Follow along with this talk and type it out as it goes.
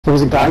There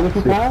was a guy with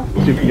the car?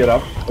 See if we can get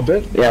up a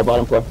bit. Yeah,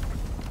 bottom floor.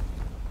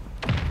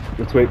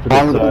 Let's wait for this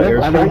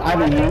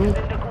airstrike.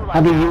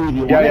 I've been here with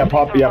you. Yeah,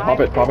 pop it.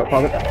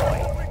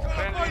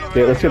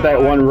 Okay, let's get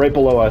that one right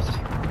below us.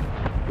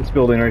 This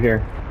building right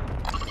here.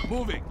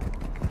 Moving.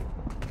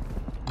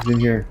 He's in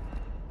here.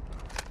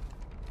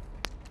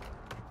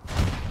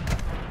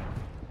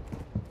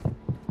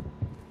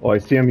 Oh, I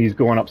see him. He's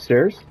going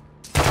upstairs.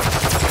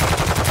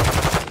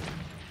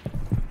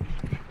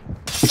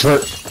 He's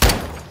hurt.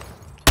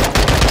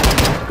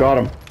 Got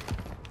him.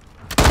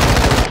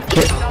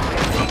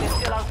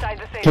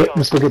 Okay,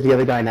 let's go get the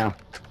other guy now.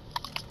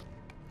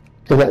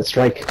 Go that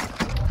strike.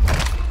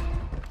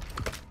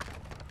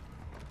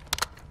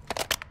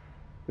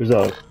 There's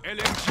a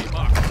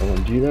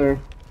LMG there.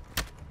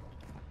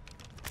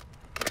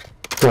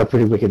 Got a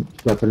pretty wicked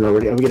weapon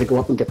already. Are we gonna go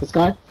up and get this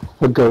guy?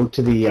 Or go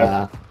to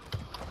the,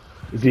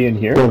 Is he in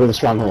here? Go to the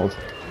stronghold.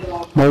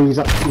 No, he's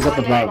up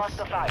above.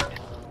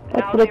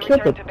 But I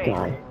killed the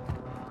guy.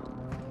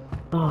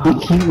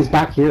 He was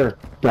back here,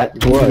 Brett.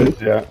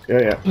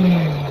 Yeah.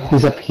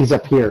 He's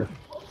up here.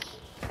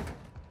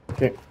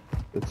 Okay.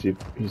 Let's see.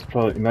 He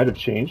might have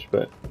changed,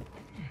 but.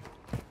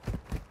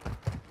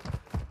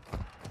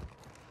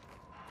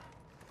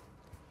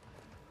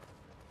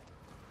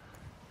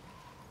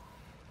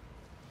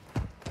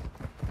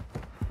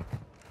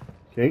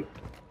 Okay.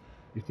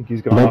 You think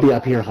he's gone? Might be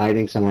up here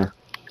hiding somewhere.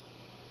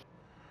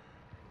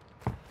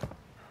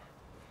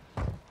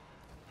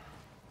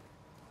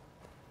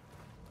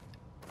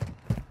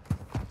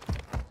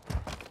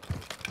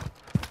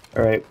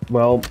 Alright,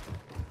 well.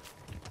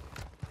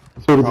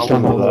 Let's go to the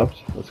stronghold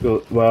left. Let's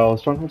go. Well,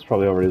 stronghold's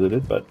probably already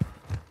looted, but.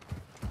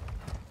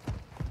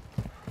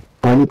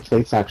 I need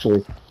plates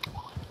actually.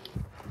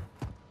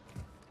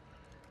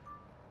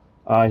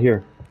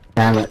 Here.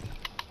 Damn it.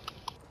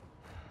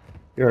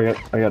 Here,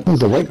 I got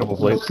There's a white couple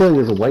plates.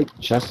 There's a white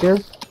chest here.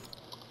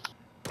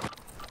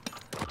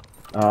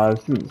 This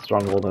isn't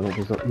stronghold, I don't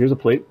think so. Here's a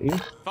plate,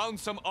 Ian. Found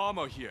some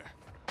armor here.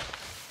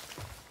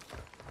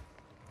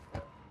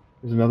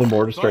 There's another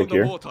mortar strike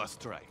here. Mortar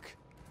strike.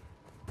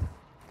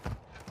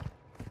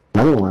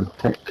 Another one.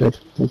 Okay, good.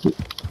 Thank you.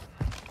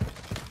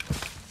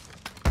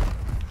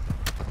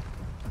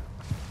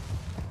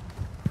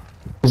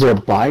 Is there a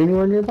buy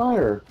anywhere nearby,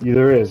 or? Yeah,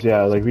 there is,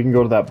 yeah. Like, we can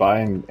go to that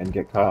buy and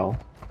get Kyle.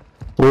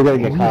 We gotta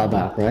get Kyle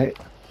back, right?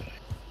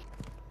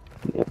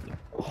 Yep.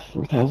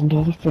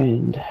 $4,000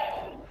 friend.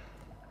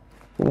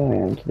 Where I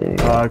am today.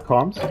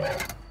 Comms?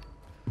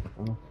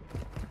 Oh.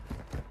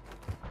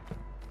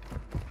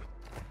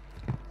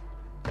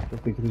 I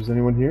don't think there's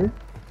anyone here.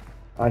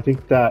 I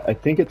think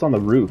it's on the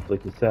roof,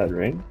 like you said,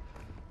 right?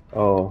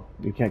 Oh,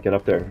 you can't get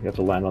up there. You have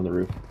to land on the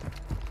roof.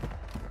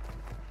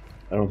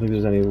 I don't think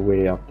there's any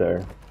way up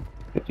there.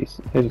 50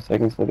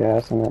 seconds for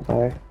gas on that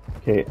buy.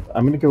 Okay,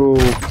 I'm gonna go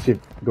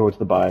go to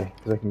the buy,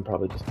 because I can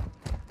probably just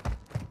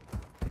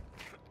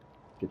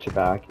get you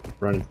back,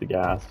 run into the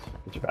gas,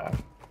 get you back.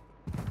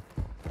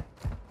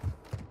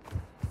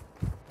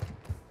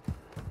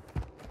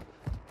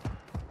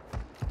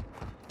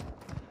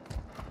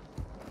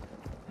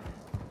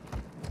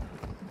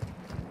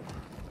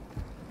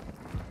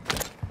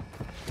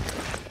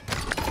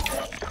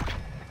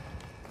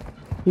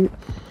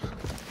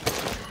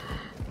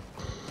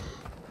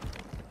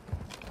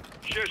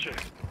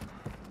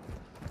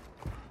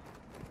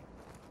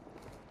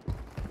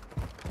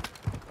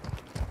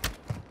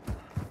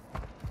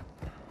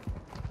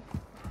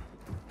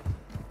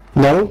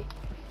 No?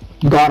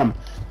 Got him.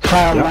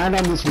 Kyle, land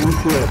on this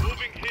roof here.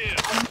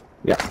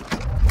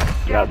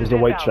 Yeah, there's a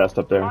white chest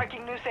up there.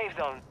 Marking new safe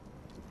zone.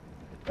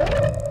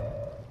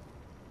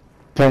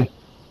 Okay.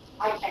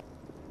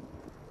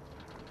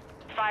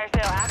 Fire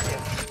sale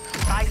active.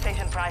 Buy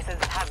station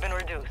prices have been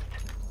reduced.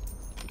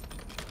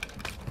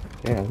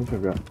 Yeah, I think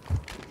I've got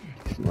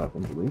some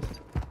weapons at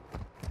least.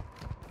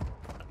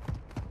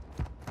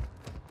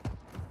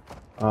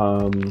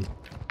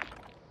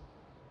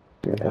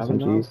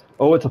 SMGs.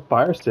 Oh, it's a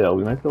fire sale.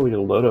 We might be able to get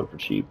a loadout for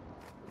cheap.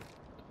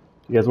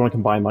 You guys want to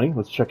combine money?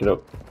 Let's check it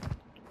out.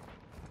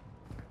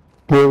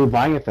 Where are we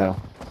buying it though?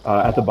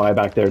 At the buy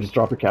back there. Just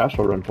drop your cash.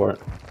 I'll run for it.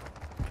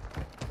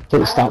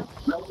 Take a stop.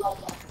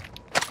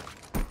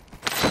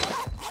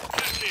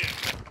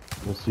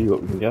 We'll see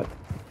what we can get.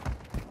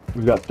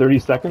 We've got 30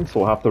 seconds,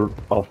 so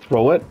I'll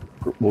throw it.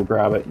 We'll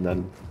grab it, and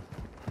then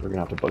we're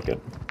gonna have to book it.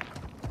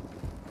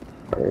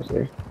 Where is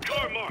there?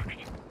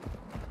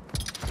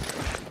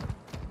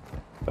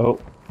 Oh,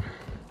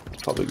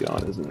 it's probably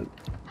gone, isn't it?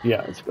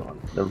 Yeah, it's gone.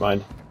 Never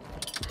mind.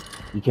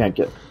 You can't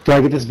get. Do I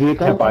get this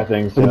vehicle? Can't buy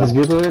things. Get this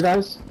vehicle here,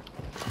 guys?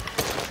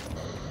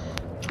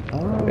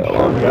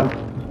 Yeah.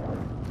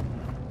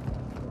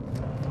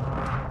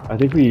 I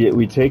think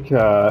we take it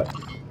up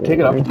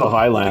to the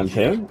highlands,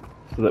 hey,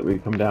 so that we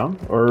come down,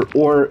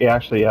 or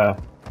actually,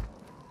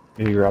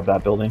 maybe grab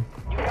that building.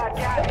 You got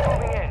gas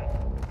moving in.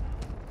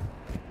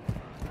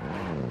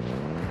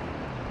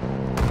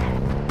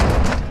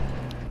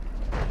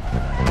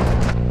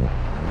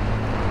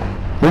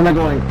 Where am I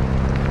going?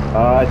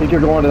 I think you're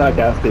going to that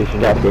gas station.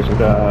 Gas station.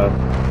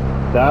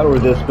 That or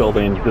this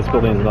building. This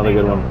building is another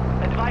good one.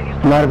 Advise you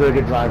I'm not a very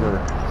good driver.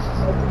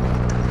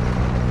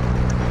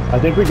 I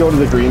think we go to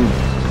the green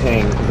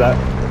hang, because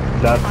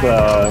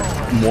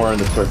that's more in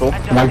the circle.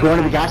 Am I going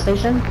to the gas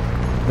station?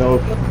 No,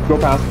 go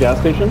past the gas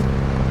station.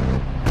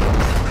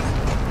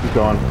 Keep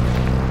going.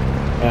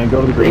 And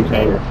go to the green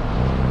hang.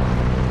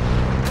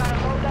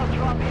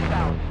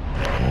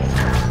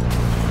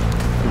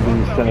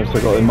 In the center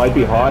circle. It might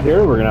be hot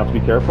here, we're going to have to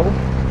be careful.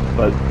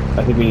 But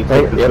I think we need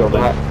to take this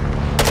building. UAV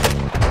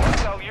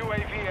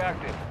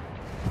active.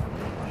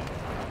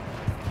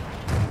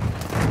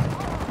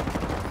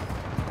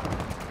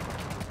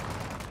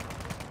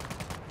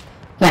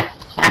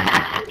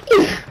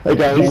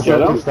 Okay, he's Get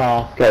so him? pissed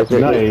off. Guys,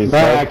 right here. Nice.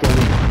 Back and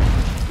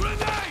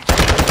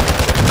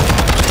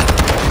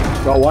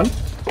Got one?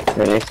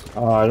 Very nice.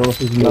 I don't know if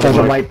there's that another was a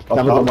one wipe. up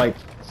That was a top. wipe.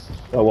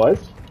 That was?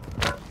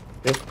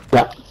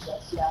 Yeah.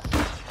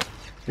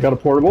 You got a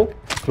portable?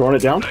 Throwing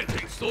it down?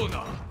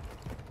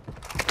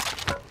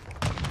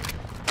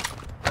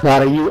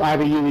 Not a U. I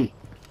have a UE.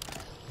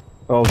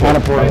 Oh, On a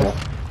portable.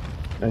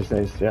 Nice,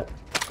 nice, yeah.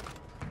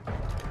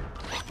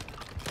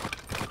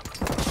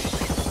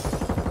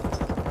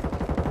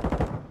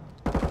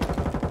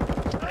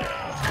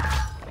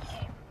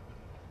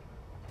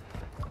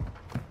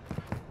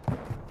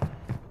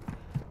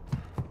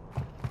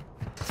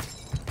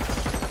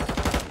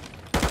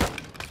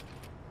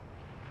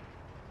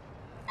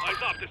 Eyes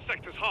up, this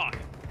sector's hot.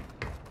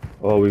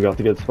 Oh, we got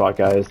the good spot,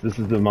 guys. This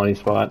is the money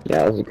spot.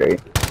 Yeah, this is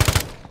great.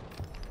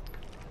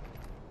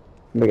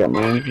 We got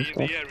mines and In stuff.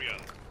 the area.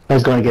 I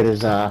was going to get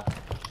his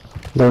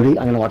loadie. I'm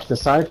going to watch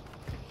this side.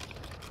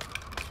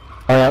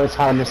 Oh yeah, it's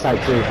hot on this side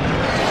too.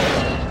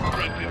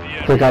 Friends in the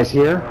area. Okay, guys,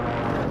 here.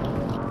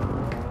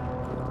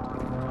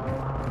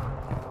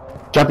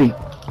 Jumpy,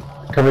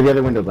 cover the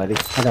other window, buddy.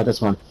 I got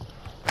this one.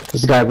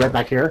 There's a guy right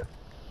back here.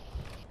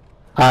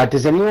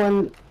 Does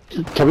anyone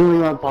tell me when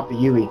you want to pop the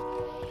UE?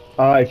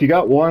 If you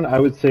got one, I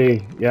would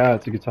say, yeah,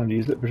 it's a good time to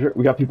use it for sure.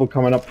 We got people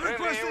coming up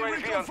Requesting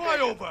recon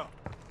flyover.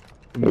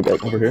 We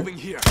got over here. Moving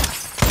here.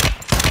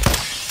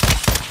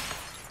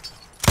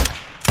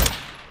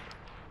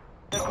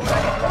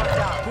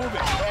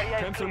 Moving.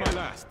 Cancel my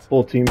last.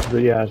 Full team to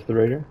the, yeah, to the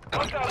right here.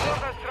 Hostile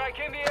mortar strike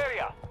in the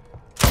area.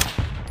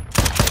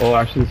 Oh,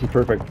 actually, this is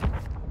perfect.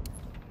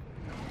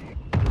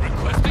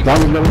 Requesting As long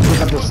as no one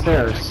goes up the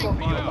stairs.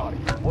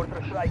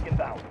 Mortar strike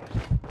inbound.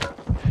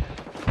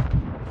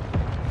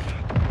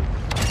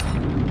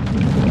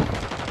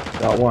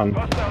 Got one.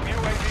 hostile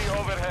UAV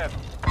overhead.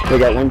 We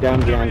got one down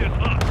behind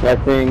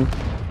that thing.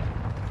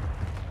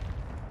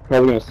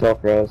 Probably gonna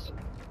self-res.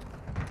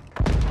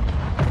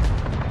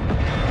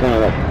 No,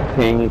 that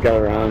thing he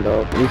got around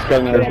though. He's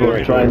got another Careful,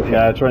 right try and, here.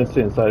 yeah, try and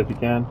stay inside if you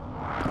can.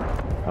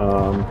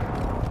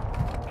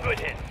 Good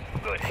hit.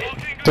 Good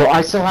hit. So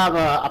I still have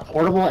a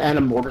portable and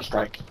a mortar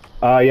strike.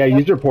 Yeah,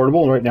 use your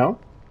portable right now,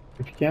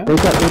 if you can. Right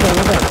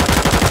there.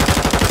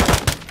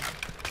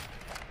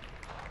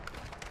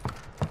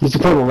 Use the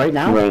portable right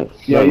now? Right.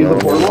 Yeah, use the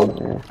portable.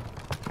 Yeah.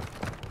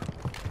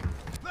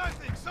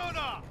 Flashing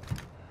sonar.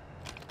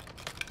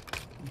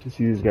 Just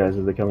see these guys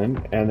as they come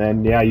in. And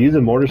then, yeah, use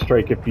a mortar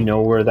strike if you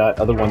know where that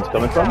other one's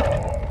coming from.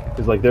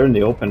 Because, like, they're in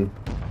the open.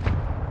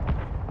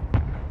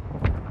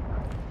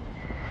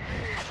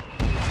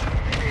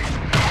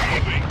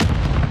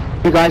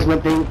 You guys, when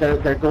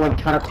they're going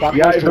counterclockwise.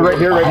 Yeah, it's right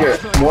here, right here.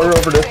 Mortar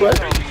over this way.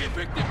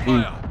 Effective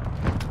fire.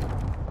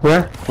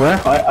 Where?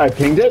 I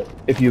pinged it.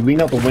 If you lean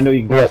out the window,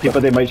 you can see,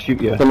 but they might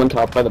shoot you Someone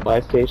top by the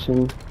buy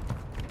station.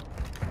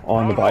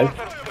 on the buy.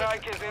 Mortar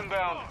strike is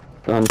inbound.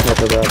 On top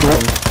of that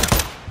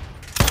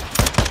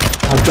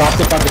I dropped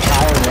it by the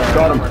tower there.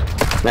 Got him. one.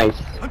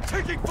 Nice. I'm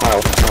taking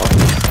Wow.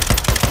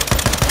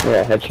 fire.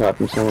 Yeah, headshot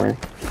from somewhere.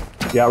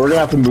 Yeah, we're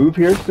gonna have to move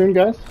here soon,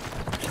 guys.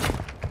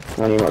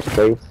 I need more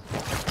space.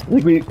 I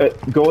think we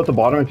go at the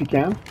bottom if you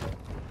can.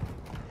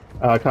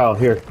 Kyle,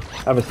 here,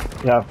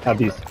 have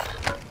these.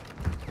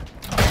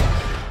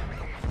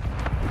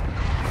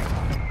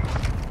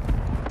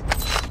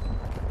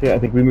 Okay, I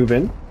think we move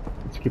in.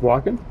 Let's keep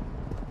walking.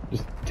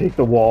 Just take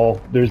the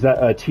wall. There's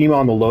that team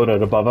on the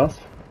loadout above us,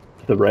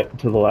 to the right,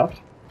 to the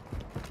left.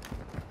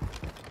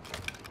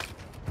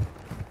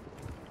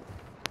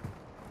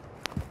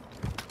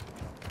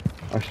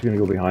 Actually,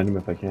 gonna go behind him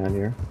if I can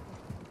here.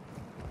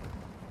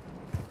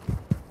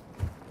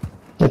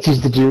 Let's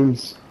use the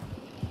dunes.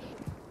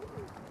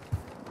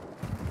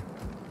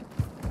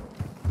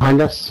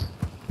 Behind us.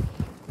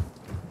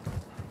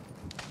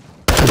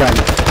 Again,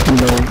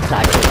 no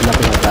tactics,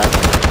 nothing like that.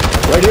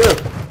 Right here.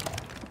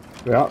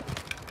 Yeah.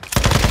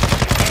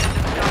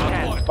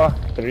 Fuck,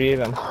 3 of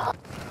them.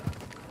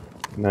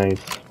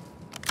 Nice.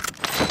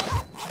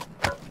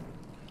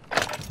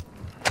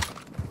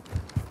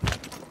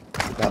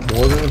 Got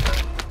mortar.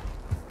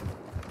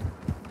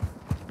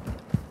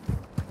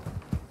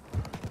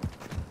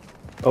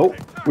 Oh,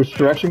 which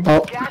direction?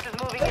 Oh, Gas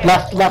is moving in.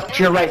 left,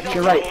 to your right.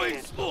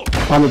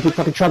 I'm in big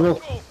fucking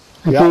trouble.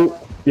 I Yeah, think-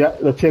 yeah.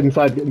 Let's get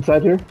inside. Get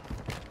inside here.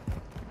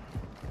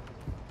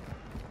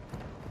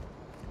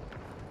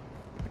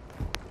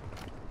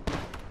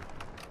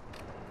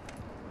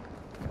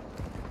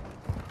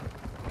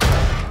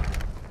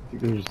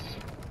 think there's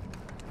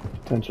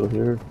potential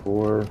here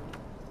for...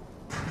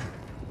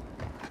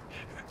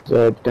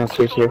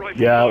 Downstairs here.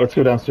 Yeah, let's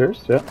go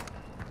downstairs, yeah.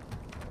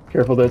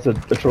 Careful, there's a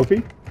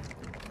trophy.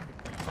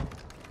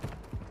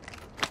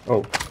 Oh,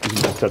 you can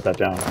just set that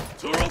down.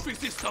 Trophy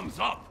systems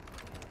up.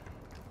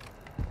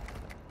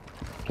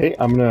 Okay,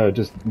 I'm gonna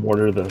just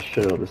mortar the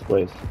shit out of this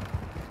place.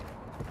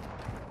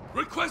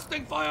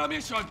 Requesting fire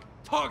mission.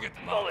 Target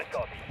marked. Solid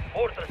copy.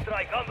 Mortar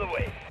strike on the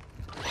way.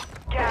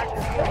 Gas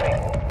is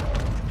moving.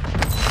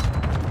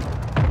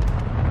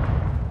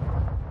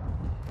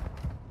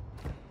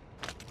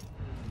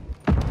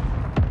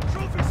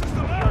 Trophy system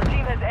Your out.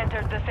 team has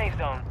entered the safe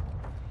zone.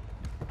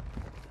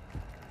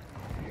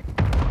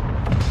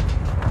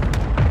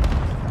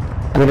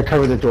 I'm gonna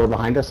cover the door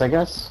behind us, I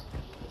guess.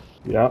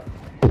 Yeah.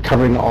 We're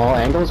covering all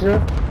angles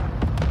here.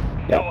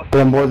 Yeah.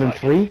 There are more than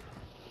 3.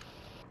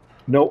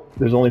 Nope,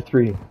 there's only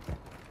 3.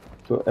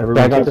 So Yeah,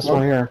 everybody I got take this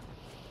one here.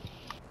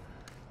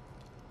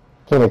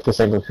 I feel like this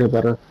angle here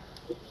better.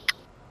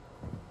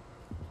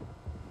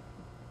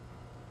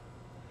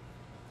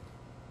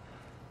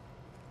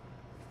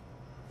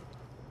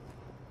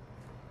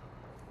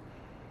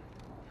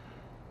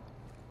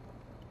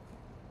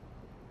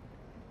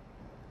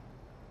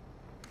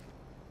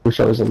 Wish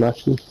I was a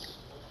lefty.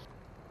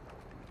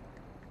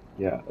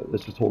 Yeah,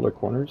 let's just hold our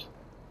corners.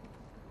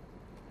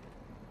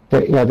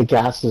 But, yeah, the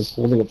gas is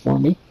holding it for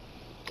me.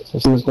 So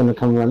someone's going to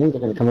come running. They're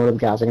going to come out of the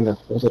gas. I'm going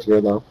to hold it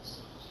here, though.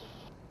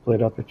 Play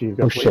it up if you've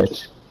got Oh,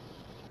 plates. shit.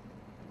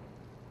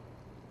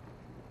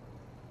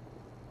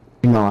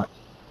 Not.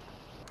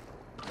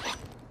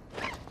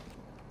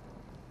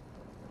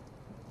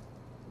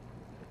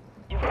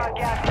 You've got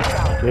gas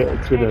inbound. Yeah,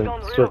 it's Safe gonna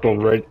zone circle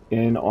relocated. right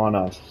in on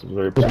us.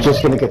 Very It's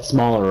just going to get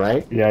smaller,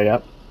 right? Yeah,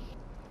 yeah.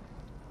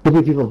 Could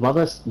be people above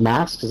us.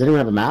 Masks? Does anyone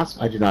have a mask?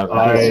 I do not have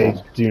a I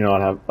mask. do not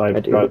have.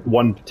 I've do. got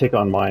one tick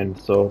on mine,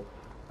 so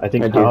I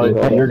think I do Kyle, as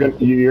well.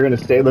 you're gonna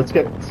stay. Let's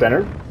get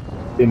centered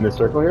in the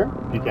circle here,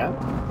 if you can.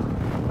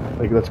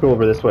 Like, let's go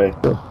over this way,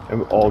 and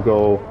we'll all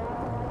go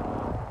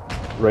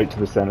right to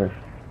the center.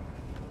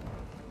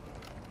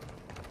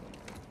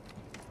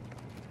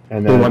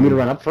 And Do you then want me to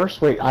run up first?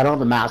 Wait, I don't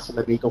have a mask, so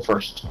let me go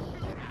first.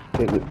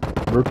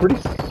 we're pretty.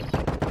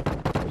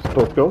 Let's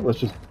both go. Let's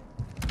just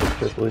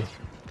carefully.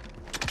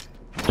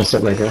 Just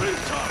sit right here.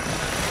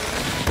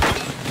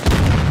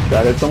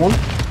 That hit someone?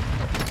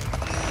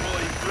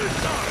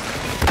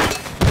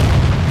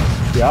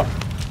 Yep.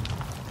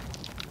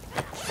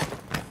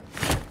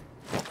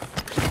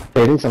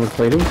 Plating, someone's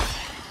plating.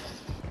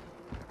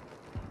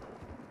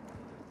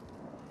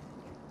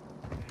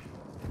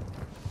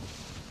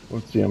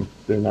 Let's see them.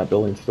 They're in that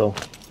building still.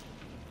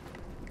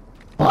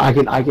 Well, I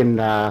can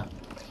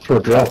throw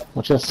a drill.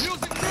 Watch this.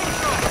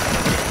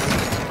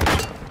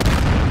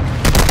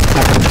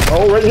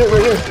 Oh, right here,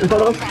 in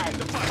front of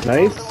us.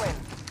 Nice.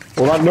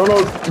 Hold on, no,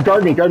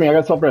 guard me, I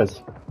got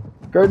self-res.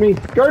 Guard me!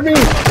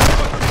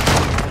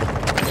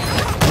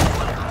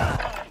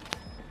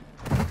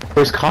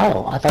 Where's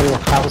Kyle? I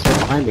thought Kyle was right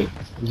behind me.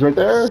 He's right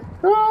there.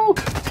 No!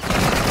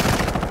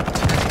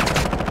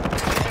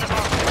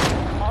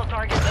 All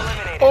targets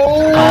eliminated.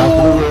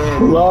 Oh!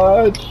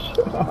 Clutch!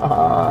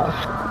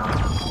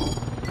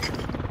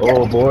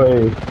 Oh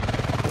boy.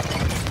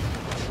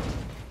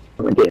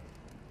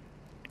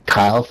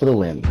 Kyle for the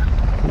win.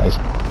 Nice.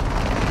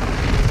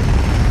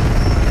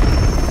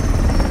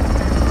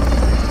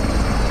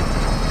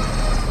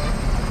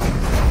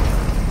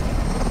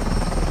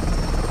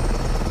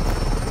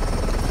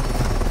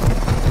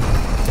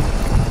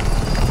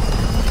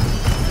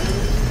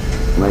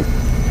 Nice.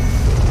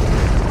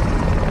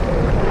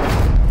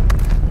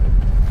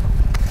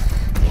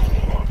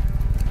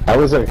 That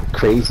was a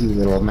crazy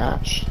little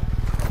match.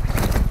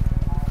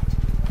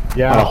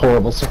 Yeah. On a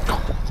horrible circle.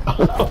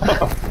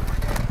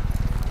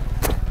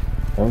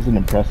 That was an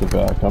impressive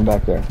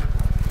comeback there.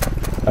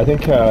 I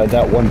think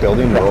that one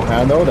building in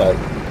Rohan, though,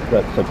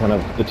 that's like kind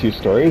of the 2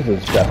 stories,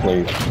 is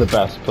definitely the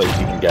best place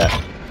you can get.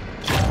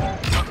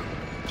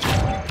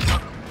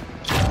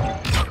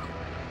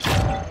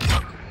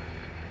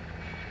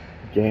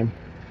 Game.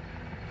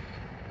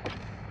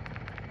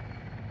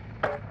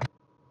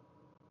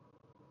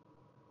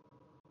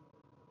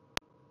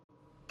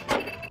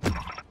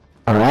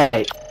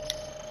 Alright.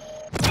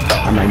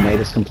 My night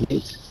is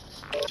complete.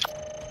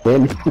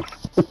 Win.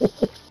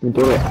 You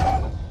did it.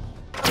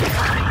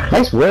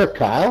 Nice work,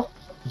 Kyle.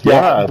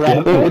 Yeah,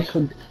 Brad, yeah.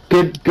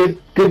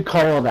 good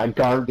call on that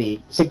guard me.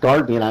 You said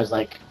guard me, and I was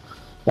like,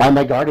 why am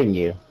I guarding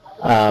you?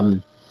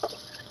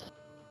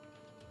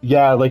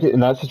 Yeah, like in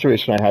that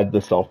situation, I had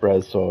the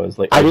self-res, so I was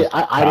like, I was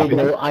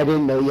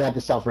didn't know you had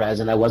the self-res,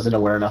 and I wasn't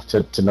aware enough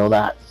to know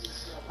that,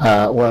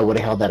 or I would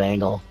have held that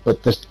angle.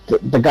 But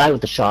the guy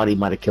with the shot, he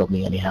might have killed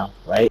me anyhow,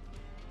 right?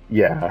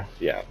 Yeah.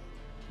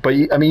 But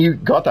I mean, you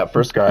got that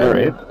first guy,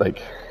 right?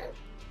 Like,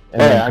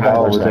 and Yeah, then I got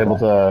Kyle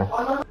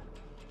the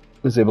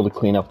was able to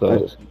clean up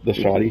the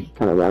shoddy.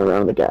 Kind of ran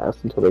around the gas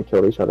until they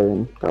killed each other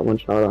and got one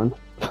shot on.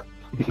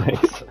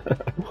 Nice.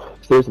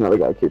 So there's another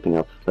guy creeping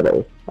up,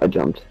 but I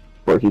jumped,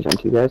 or he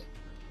jumped you guys.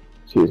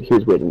 So he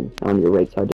was waiting on your right side.